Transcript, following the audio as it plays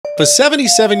A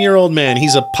 77-year-old man,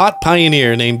 he's a pot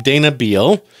pioneer named Dana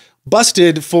Beal,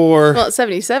 busted for... Well, at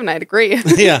 77, I'd agree.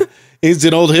 Yeah, he's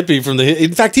an old hippie from the...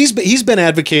 In fact, he's been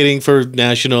advocating for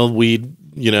national weed,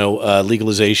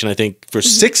 legalization, I think, for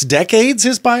 6 decades,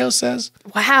 his bio says.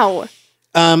 Wow.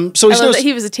 So I love that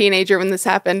he was a teenager when this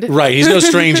happened. Right, he's no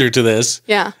stranger to this.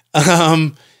 Yeah.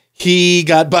 He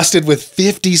got busted with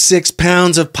 56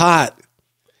 pounds of pot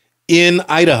in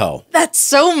Idaho. That's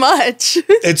so much.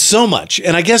 It's so much.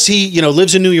 And I guess he,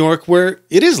 lives in New York where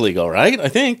it is legal, right? I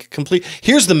think. Complete.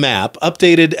 Here's the map,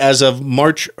 updated as of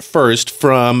March 1st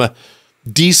from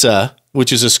DISA,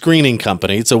 which is a screening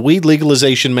company. It's a weed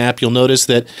legalization map. You'll notice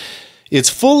that it's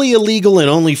fully illegal in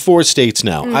only 4 states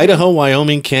now. Idaho,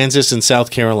 Wyoming, Kansas, and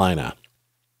South Carolina.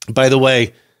 By the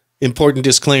way, important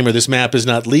disclaimer, this map is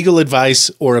not legal advice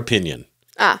or opinion.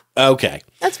 Ah. Okay.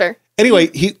 That's fair.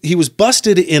 Anyway, he was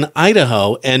busted in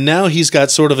Idaho, and now he's got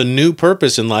sort of a new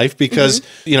purpose in life because,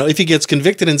 if he gets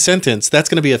convicted and sentenced, that's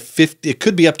going to be it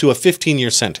could be up to a 15-year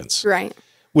sentence. Right.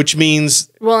 Which means...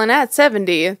 Well, and at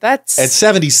 70, that's... At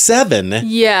 77...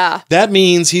 Yeah. That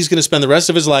means he's going to spend the rest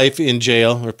of his life in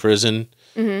jail or prison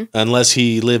unless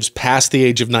he lives past the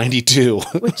age of 92.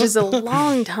 Which is a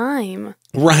long time.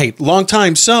 Right. Long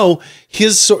time. So he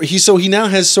now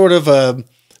has sort of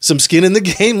some skin in the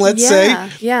game, let's say.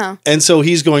 Yeah. And so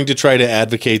he's going to try to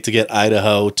advocate to get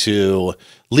Idaho to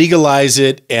legalize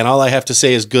it. And all I have to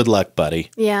say is good luck,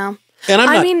 buddy. Yeah. And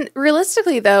I mean,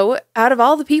 realistically, though, out of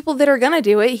all the people that are going to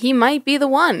do it, he might be the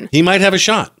one. He might have a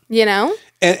shot.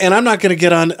 And I'm not going to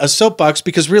get on a soapbox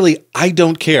because really, I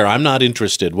don't care. I'm not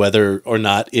interested whether or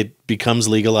not it becomes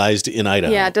legalized in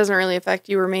Idaho. Yeah, it doesn't really affect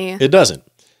you or me. It doesn't.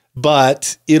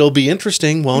 But it'll be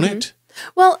interesting, won't it?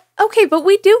 Well, okay, but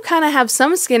we do kind of have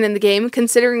some skin in the game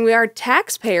considering we are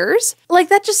taxpayers. Like,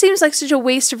 that just seems like such a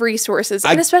waste of resources.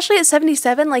 And especially at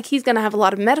 77, like, he's going to have a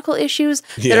lot of medical issues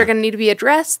that are going to need to be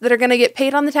addressed, that are going to get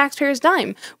paid on the taxpayer's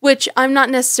dime, which I'm not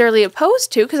necessarily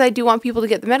opposed to because I do want people to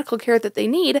get the medical care that they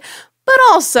need, but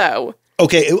also...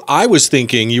 Okay, I was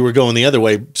thinking you were going the other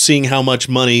way, seeing how much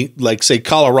money, like, say,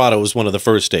 Colorado was one of the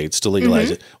first states to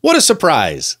legalize it. What a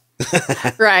surprise.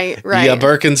 Right. Yeah,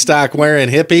 Birkenstock wearing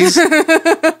hippies.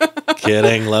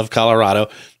 Kidding, love Colorado,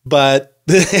 but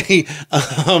they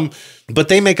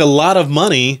make a lot of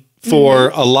money for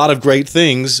a lot of great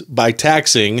things by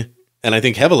taxing, and I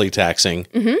think heavily taxing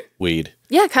weed.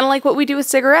 Yeah, kind of like what we do with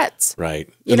cigarettes. Right,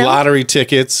 and lottery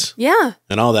tickets. Yeah,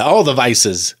 and all the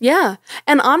vices. Yeah,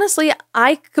 and honestly,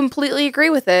 I completely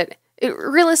agree with it.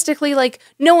 Realistically, like,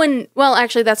 no one, well,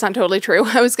 actually, that's not totally true.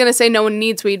 I was going to say no one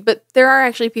needs weed, but there are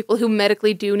actually people who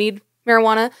medically do need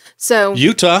marijuana, so...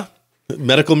 Utah,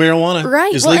 medical marijuana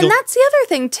is legal. And that's the other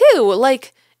thing, too.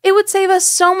 Like, it would save us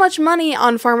so much money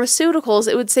on pharmaceuticals.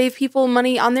 It would save people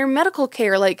money on their medical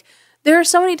care. Like, there are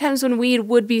so many times when weed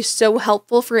would be so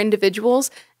helpful for individuals,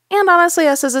 and honestly,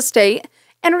 us as a state.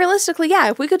 And realistically,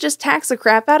 yeah, if we could just tax the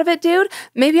crap out of it, dude,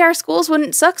 maybe our schools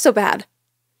wouldn't suck so bad.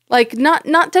 Like, not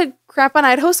to crap on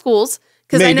Idaho schools,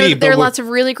 because I know that there are lots of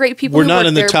really great people who work there. We're not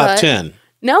in the top 10.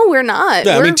 No, we're not.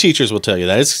 Yeah, I mean, teachers will tell you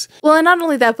that. Well, and not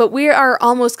only that, but we are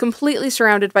almost completely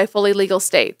surrounded by fully legal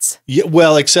states. Yeah,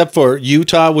 well, except for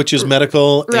Utah, which is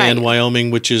medical, and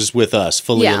Wyoming, which is with us,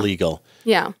 fully illegal.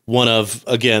 Yeah. One of,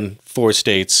 again, 4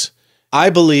 states.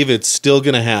 I believe it's still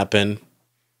going to happen,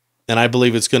 and I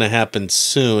believe it's going to happen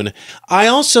soon. I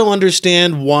also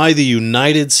understand why the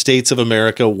United States of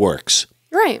America works.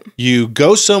 Right. You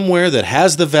go somewhere that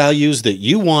has the values that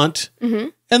you want,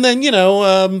 and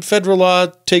then, federal law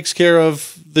takes care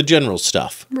of the general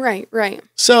stuff. Right.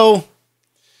 So,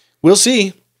 we'll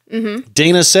see.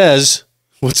 Dana says,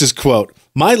 what's his quote?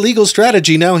 "My legal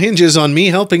strategy now hinges on me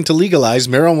helping to legalize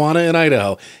marijuana in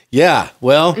Idaho." Yeah,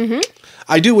 well,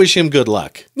 I do wish him good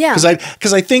luck. Yeah.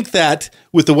 Because I think that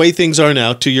with the way things are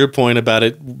now, to your point about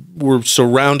it, we're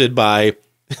surrounded by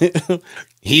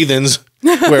heathens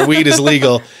where weed is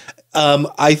legal.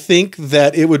 I think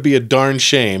that it would be a darn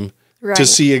shame to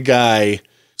see a guy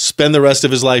spend the rest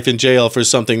of his life in jail for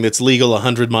something that's legal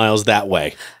 100 miles that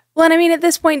way. Well, and I mean, at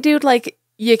this point, dude, like,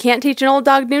 you can't teach an old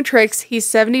dog new tricks. He's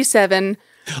 77.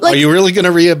 Like, are you really going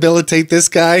to rehabilitate this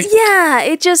guy? Yeah,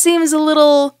 it just seems a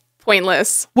little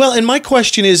pointless. Well, and my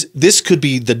question is, this could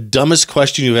be the dumbest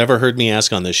question you've ever heard me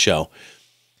ask on this show.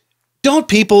 Don't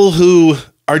people who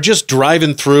are just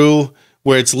driving through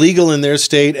where it's legal in their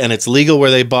state and it's legal where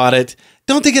they bought it,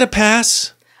 don't they get a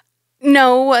pass?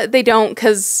 No, they don't,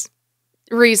 because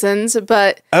reasons,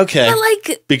 but... Okay, but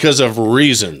like, because of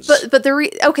reasons. But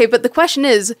the question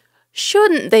is,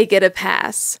 shouldn't they get a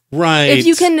pass? Right. If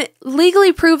you can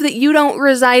legally prove that you don't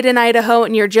reside in Idaho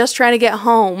and you're just trying to get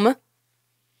home...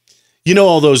 You know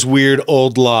all those weird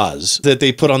old laws that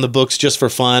they put on the books just for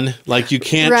fun? Like you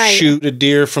can't shoot a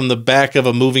deer from the back of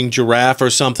a moving giraffe or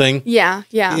something? Yeah,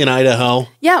 yeah. In Idaho?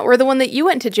 Yeah, or the one that you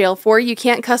went to jail for, you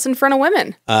can't cuss in front of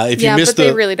women. If you missed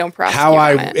they really don't prosecute how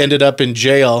I it. ended up in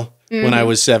jail when I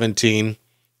was 17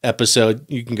 episode,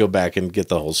 you can go back and get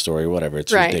the whole story, whatever.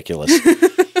 It's ridiculous.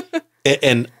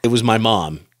 And it was my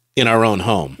mom in our own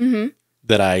home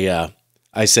that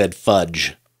I said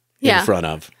fudge in front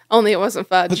of. Only it wasn't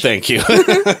fudge. Thank you.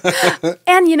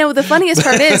 And you know, the funniest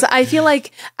part is I feel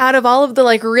like out of all of the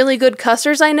like really good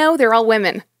cussers I know, they're all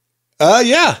women.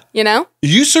 Yeah. You know?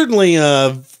 You certainly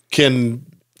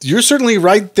you're certainly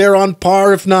right there on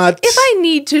par, if not. If I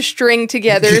need to string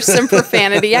together some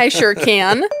profanity, I sure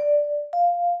can.